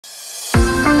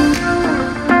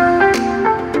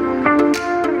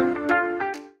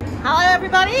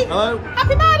everybody. Hello.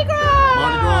 Happy Mardi Gras.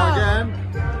 Mardi Gras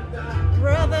again.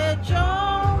 Brother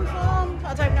John from...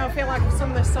 I don't know, I feel like I've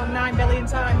sung this song 9 billion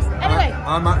times. Anyway.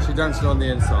 I'm actually dancing on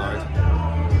the inside.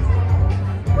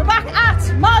 We're back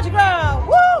at Mardi Gras.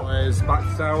 Woo! Where's Back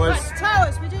to Towers? Back to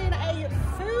Towers. We're doing a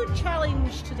food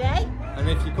challenge today. And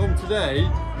if you come today,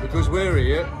 because we're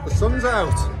here, the sun's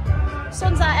out.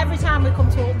 Sun's out every time we come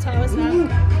to Alton Towers now. Ooh.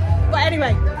 But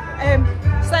anyway,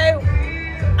 so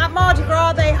at Mardi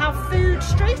Gras they have Food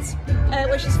Street,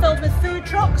 which is filled with food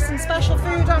trucks and special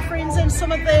food offerings in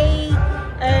some of the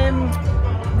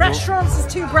restaurants. Is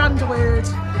too grand a word.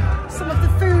 Some of the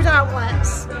food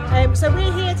outlets. So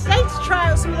we're here today to try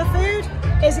out some of the food.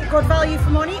 Is it good value for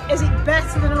money? Is it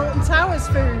better than Alton Towers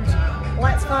food?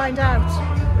 Let's find out.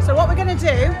 So what we're going to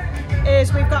do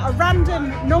is we've got a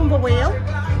random number wheel.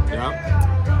 Yeah.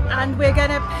 And we're going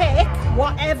to pick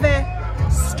whatever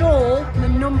stall the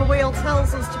number wheel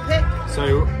tells us to pick.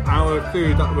 So our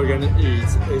food that we're going to eat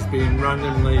is being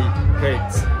randomly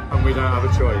picked and we don't have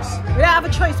a choice. We don't have a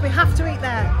choice, we have to eat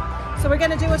there. So we're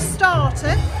going to do a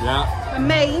starter, yeah, a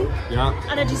main, yeah,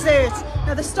 and a dessert.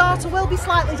 Now the starter will be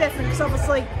slightly different because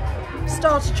obviously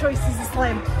starter choices are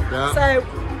slim. Yeah. So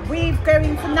we're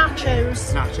going for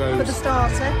nachos. Nachos. For the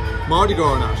starter. Mardi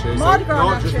Gras nachos. Mardi Gras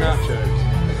not nachos. Just nachos.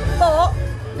 But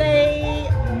the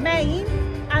main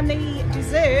and the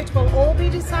dessert will all be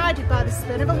decided by the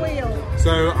spin of a wheel.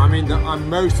 So, I mean, I'm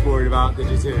most worried about the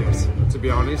dessert, to be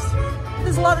honest.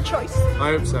 There's a lot of choice.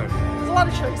 I hope so. There's a lot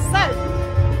of choice. So,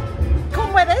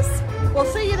 come with us. We'll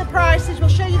see you the prices, we'll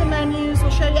show you the menus,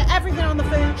 we'll show you everything on the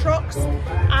food trucks,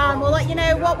 and we'll let you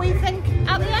know what we think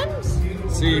at the end.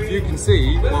 See if you can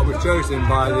see what we've chosen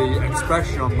by the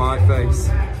expression on my face.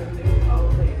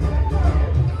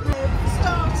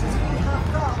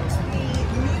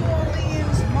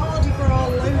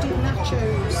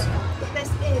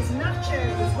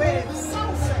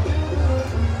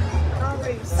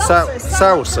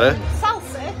 Salsa,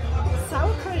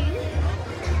 sour cream,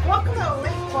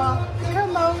 guacamole,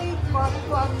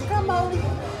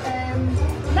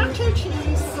 nacho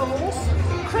cheese sauce,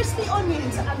 crispy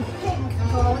onions and pink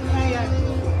garlic mayo.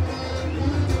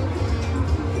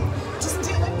 Doesn't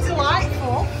it look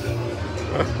delightful?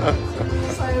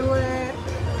 So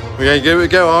we're going to give it a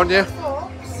go, aren't you?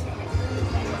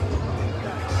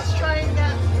 Let's try and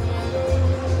get...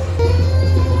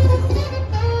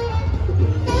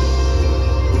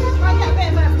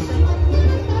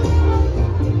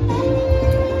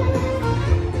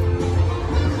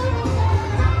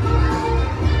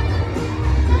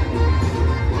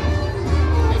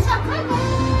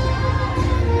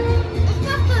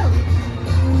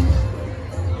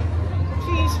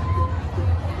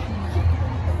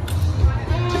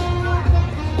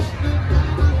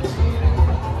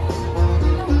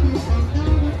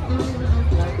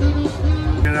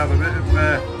 Have a bit of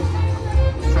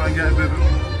try and get a bit of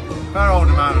a fair old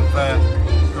amount of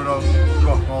good old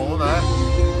guacamole there.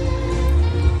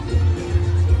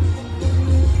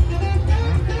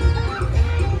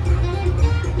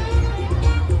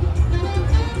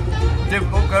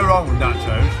 Difficult to go wrong with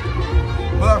nachos,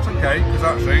 but that's okay because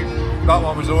actually that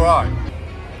one was alright.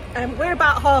 We're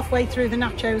about halfway through the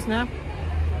nachos now.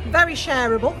 Very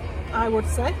shareable, I would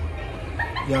say.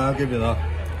 Yeah, I'll give you that.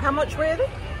 How much were they?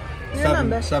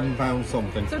 £7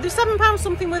 something. So they're £7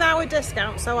 something with our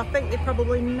discount, so I think they're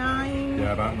probably £9.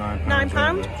 Yeah, about £9.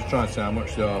 £9. Just trying to see how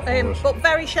much they are for us. But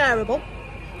very shareable.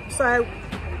 So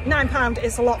 £9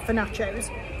 is a lot for nachos,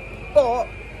 but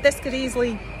this could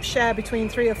easily share between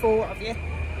 3 or 4 of you.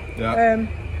 Yeah.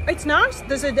 It's nice.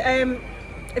 There's a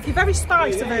if you're very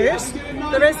spice averse,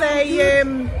 there is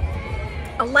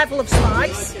a level of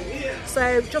spice.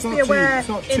 So just be aware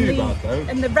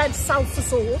in the red salsa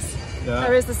sauce. Yeah.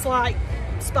 There is a slight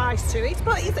spice to it,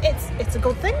 but it's a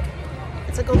good thing.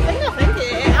 It's a good thing, I think.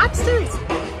 It adds to it.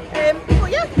 But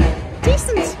yeah,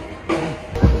 decent.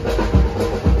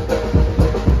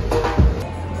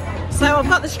 So I've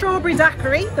got the strawberry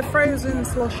daiquiri, the frozen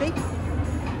slushy.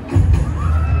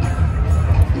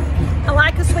 I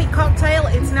like a sweet cocktail.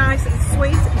 It's nice, it's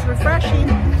sweet, it's refreshing.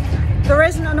 There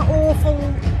isn't an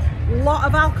awful lot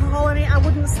of alcohol in it, I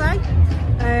wouldn't say.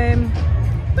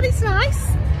 But it's nice.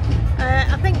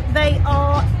 I think they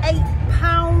are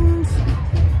 £8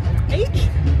 each.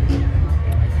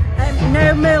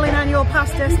 No Merlin annual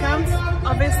pass discounts,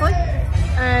 obviously.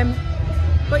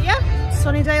 But yeah,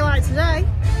 sunny day like today,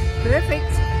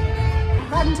 perfect.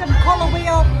 Random colour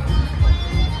wheel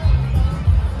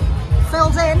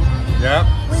filled in. Yeah.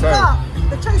 We've got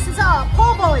the choices are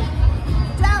poor boy,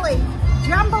 deli,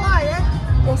 jambalaya,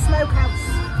 or smokehouse.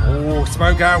 Oh,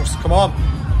 smokehouse! Come on.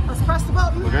 Let's press the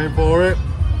button. We're going for it.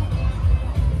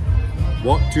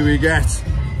 What do we get?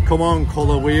 Come on,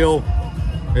 colour wheel.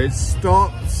 It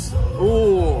stops.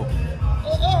 Oh.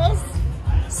 It is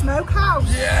Smokehouse.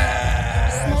 Yeah.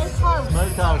 Smokehouse.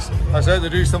 Smokehouse. I said they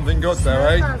do something good though,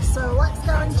 eh? So let's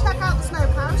go and check out the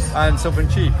Smokehouse. And something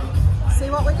cheap. See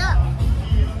what we get.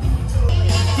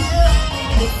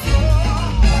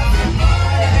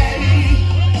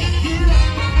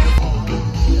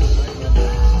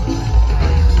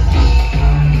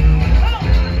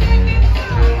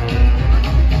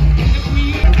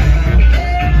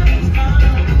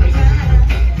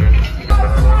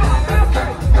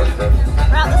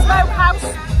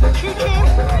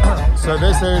 So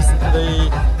this is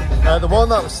the one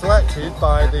that was selected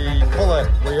by the colour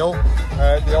wheel,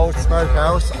 the old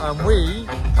Smokehouse, and we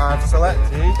have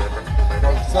selected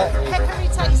Hickory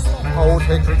Taster. Old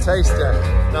Hickory Taster.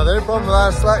 Now the only problem with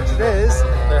our selection is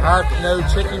they had no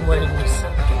chicken wings,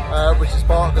 which is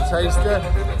part of the taster.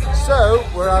 So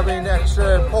we're having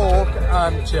extra pork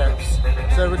and chips.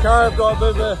 So we kind of got a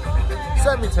bit of a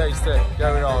semi-taster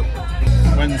going on.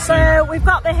 So we've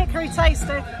got the Hickory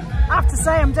Taster. I have to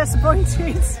say I'm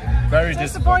disappointed. Very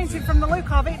disappointed from the look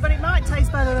of it, but it might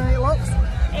taste better than it looks.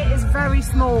 It is very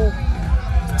small.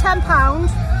 £10.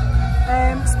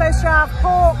 Supposed to have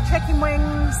pork, chicken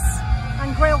wings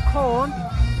and grilled corn.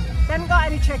 They haven't got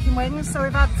any chicken wings, so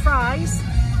we've had fries.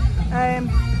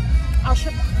 I'll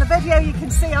show the video. You can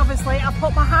see obviously I've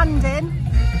put my hand in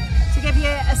to give you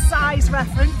a size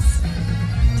reference.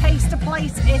 Taster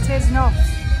plate it is not.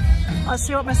 Let's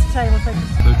see what Mr. Taylor thinks.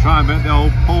 So try and make the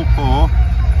old pulled pork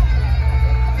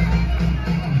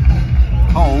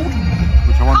cold,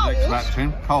 which I wasn't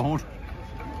expecting. Cold.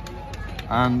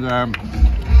 And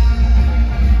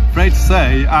afraid to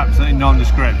say, absolutely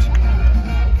nondescript.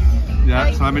 Yeah,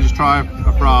 right. So let me just try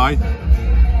a fry.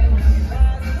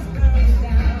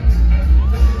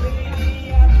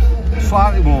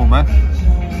 Slightly warmer,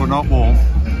 but not warm.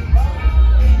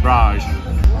 Fries.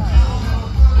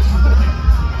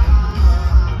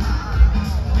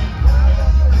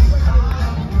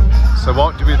 So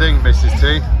what do we think, Mrs.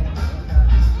 T?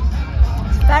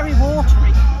 It's very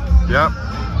watery. Yep.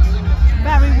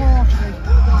 Very watery.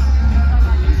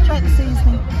 Check the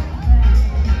seasoning.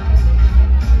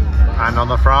 And on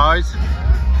the fries?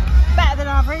 Better than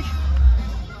average.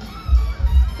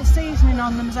 The seasoning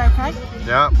on them is okay.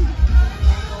 Yep.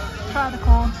 Try the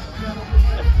corn.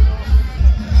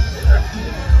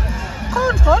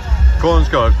 Corn's good. Corn's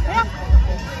good. Yeah.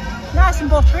 Nice and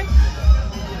buttery.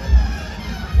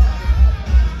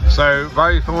 So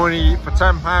value for money for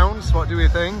 £10. What do we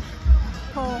think?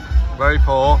 Poor. Very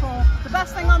poor. Poor. The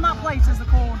best thing on that plate is the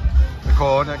corn. The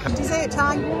corn. Okay. Dessert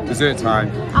time. Dessert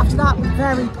time. After that,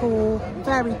 very poor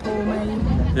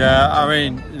made. Yeah, I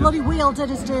mean. Bloody wheel did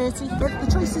us dirty. The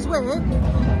choices were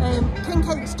king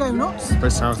cakes, donuts.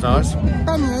 This sounds nice.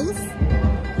 Beignets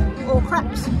or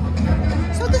crepes.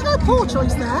 So there's no poor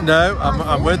choice there. No,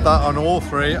 I'm with that on all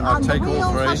three. I'll take all three. The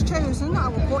wheel has chosen, I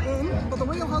will put in, but the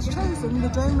wheel has chosen the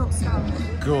donut stand.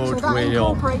 Good so that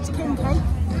wheel. Incorporates king cake,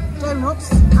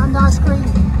 donuts and ice cream.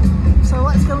 So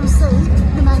let's go and see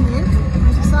the menu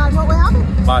and decide what we're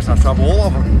having. Might have to have all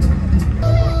of them.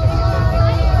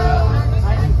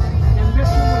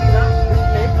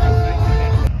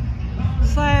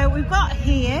 So we've got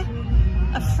here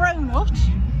a fronut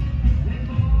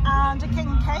and a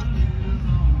king cake.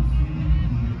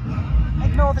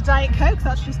 Ignore the Diet Coke,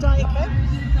 that's just Diet Coke.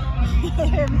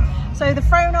 So the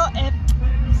fronut, the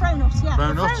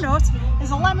fronut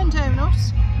is a lemon donut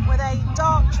with a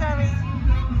dark cherry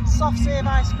soft serve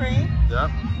ice cream.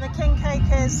 Yep. The king cake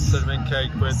is cinnamon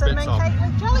cake with cinnamon bits on. cake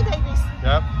with jelly babies.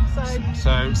 Yep.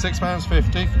 So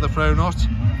 £6.50 for the fronut,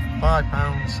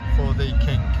 £5 for the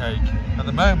king cake. At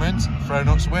the moment,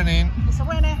 fronut's winning. It's a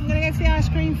winner. I'm going to go for the ice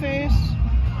cream first.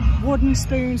 Wooden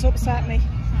spoons upset me.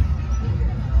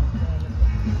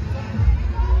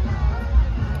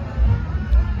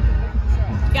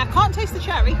 Yeah, I can't taste the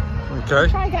cherry. Okay.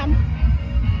 Try again.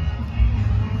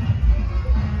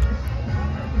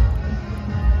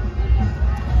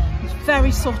 It's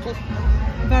very subtle.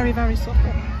 Very, very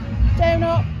subtle.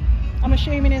 Donut. I'm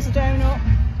assuming is a donut.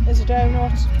 Is a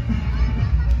donut.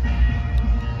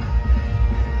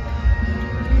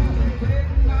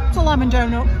 It's a lemon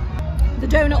donut. The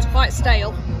donut's quite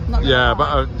stale. Yeah,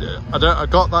 but I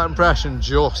got that impression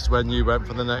just when you went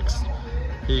for the next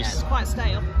piece. Yeah, it's quite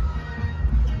stale.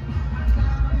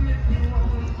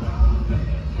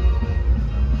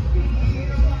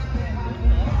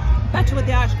 Better with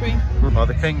the ice cream. Well,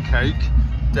 the king cake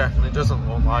definitely doesn't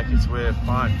look like it's worth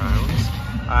 £5,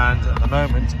 and at the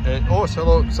moment it also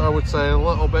looks, I would say, a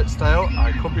little bit stale.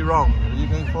 I could be wrong. Are you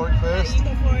going for it first? Yeah,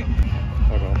 you go for it.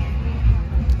 Hold on.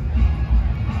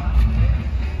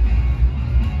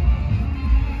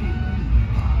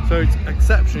 So it's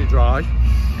exceptionally dry.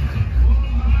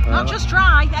 Not just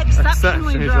dry,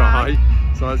 exceptionally dry.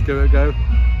 So let's give it a go.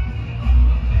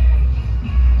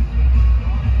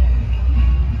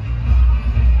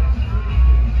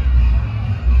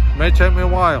 May take me a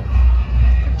while.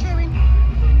 Keep chewing.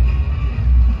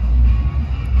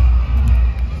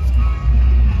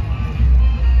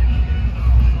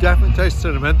 Definitely taste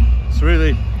cinnamon.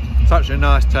 It's actually a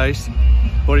nice taste,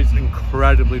 but it's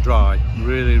incredibly dry.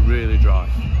 Really, really dry.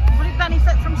 Would it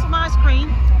benefit from some ice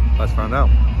cream? Let's find out.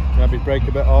 Maybe break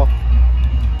a bit off.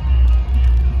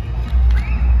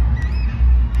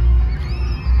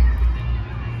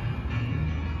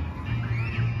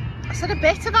 I said a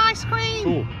bit of ice cream.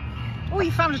 Ooh. Oh,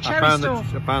 you found a cherry store.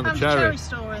 I found the cherry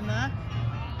store in there.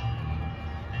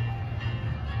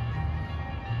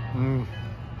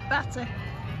 Better.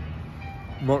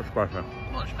 Much better.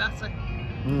 Much better.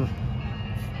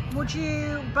 Would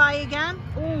you buy again?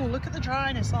 Oh, look at the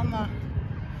dryness on that.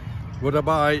 Would I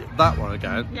buy that one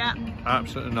again? Yeah.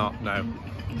 Absolutely not, no.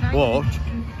 Okay. But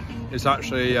it's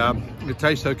actually, it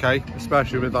tastes okay,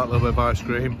 especially with that little bit of ice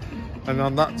cream. And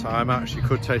on that time, I actually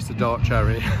could taste the dark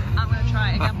cherry. I'm going to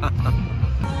try it again.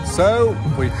 So,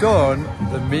 we've done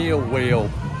the meal wheel.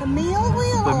 The meal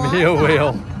wheel? The meal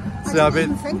wheel. So I've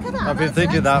been thinking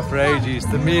of that for ages,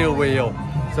 the meal wheel.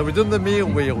 So we've done the meal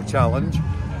wheel challenge.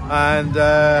 And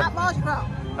at Mardi Gras.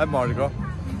 At Mardi Gras.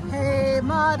 Hey,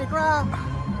 Mardi Gras.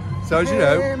 So as you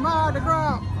know, hey, Mardi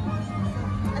Gras.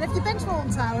 And if you've been to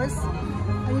Alton Towers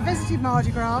and you visited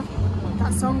Mardi Gras,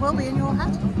 that song will be in your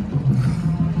head.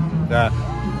 Yeah.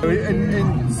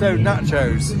 So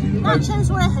nachos. Nachos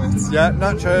were a hit. Yeah,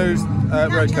 nachos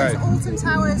were okay. Alton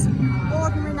Towers,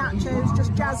 ordinary nachos,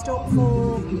 just jazzed up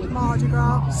for Mardi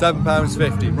Gras.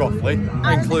 £7.50 roughly,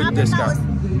 including discount.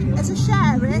 As a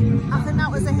sharing, I think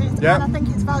that was a hit. Yeah. And I think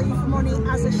it's value for money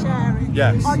as a sharing.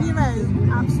 Yes. On your own,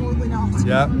 absolutely not.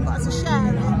 Yeah. But as a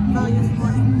sharing, value for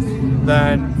money.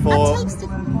 Then for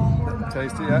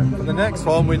tasty, yeah. For the next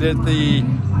one, we did the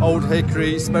Old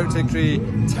Hickory smoked hickory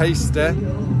taster.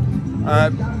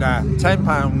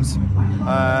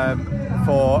 £10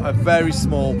 for a very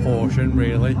small portion,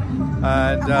 really.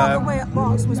 And the way it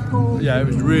was poor. Yeah, it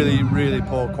was really, really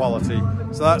poor quality.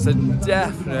 So that's a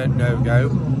definite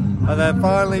no-go. And then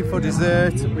finally for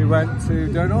dessert, we went to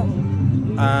donut,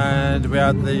 and we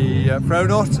had the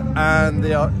fronut and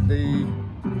the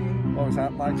what was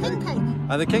that? King cake.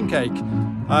 And the king cake.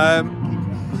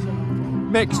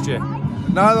 Mixture.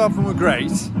 Neither of them were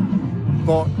great,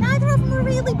 but neither of them were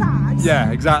really bad.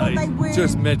 Yeah, exactly. But they were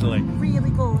just middling.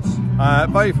 Really good.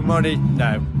 Value for money?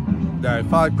 No. No.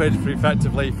 £5 for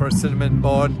effectively for a cinnamon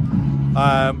bun,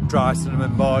 dry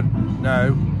cinnamon bun.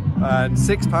 No. And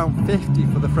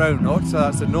 £6.50 for the fronut. So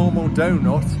that's a normal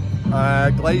donut,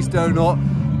 glazed donut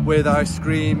with ice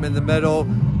cream in the middle.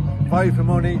 Value for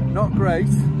money? Not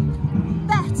great.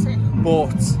 Better.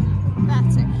 But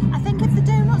better. I think if the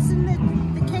donuts and the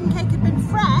king cake had been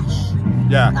fresh,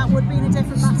 yeah, that would be a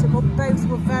different matter, but both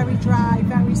were very dry,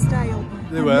 very stale.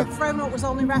 They were. The fronut was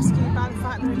only rescued by the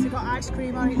fact that it had got ice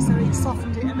cream on it, so it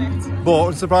softened it a bit.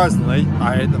 But surprisingly,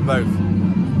 I ate them both.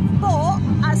 But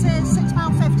as a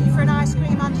 £6.50 for an ice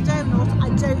cream and a donut,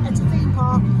 at a theme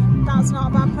park, that's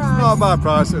not a bad price. Not a bad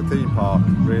price at a theme park,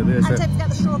 really, is it? And don't forget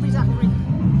the strawberry daiquiri.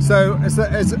 So, as a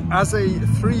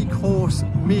 3-course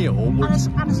meal, and a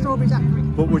strawberry daiquiri.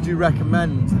 But would you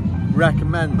recommend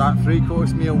that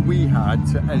 3-course meal we had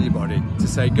to anybody, to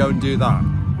say go and do that?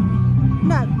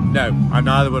 No. No, and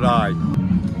neither would I.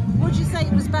 Would you say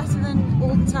it was better than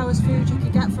Alton Towers food you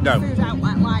could get from a food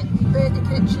outlet like Burger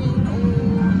Kitchen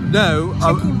or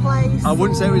Chicken Place? I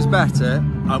wouldn't say it was better.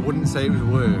 I wouldn't say it was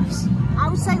worse. I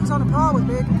would say it was on a par with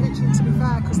Burger Kitchen, to be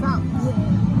fair, because that.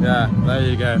 Yeah, there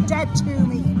you go. Dead to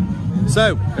me.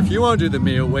 So, if you want to do the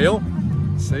meal wheel,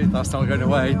 see, that's not going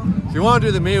away. If you want to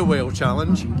do the meal wheel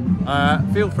challenge,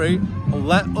 feel free,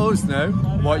 let us know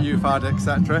what you've had,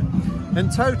 etc. In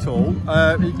total,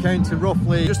 it came to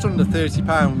roughly just under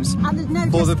 £30 and there's no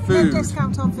for the food. No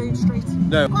discount on Food Street.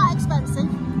 No. Quite expensive.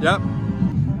 Yep.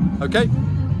 Okay.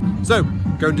 So,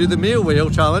 go and do the meal wheel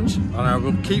challenge, and I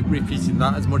will keep repeating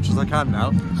that as much as I can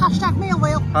now. Hashtag meal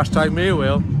wheel. Hashtag meal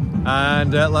wheel.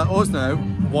 And let us know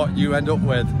what you end up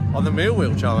with on the meal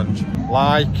wheel challenge.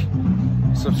 Like,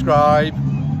 subscribe,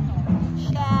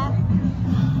 share.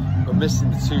 We're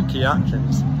missing the 2 key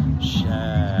actions.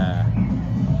 Share.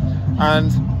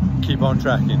 And keep on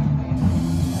trekking.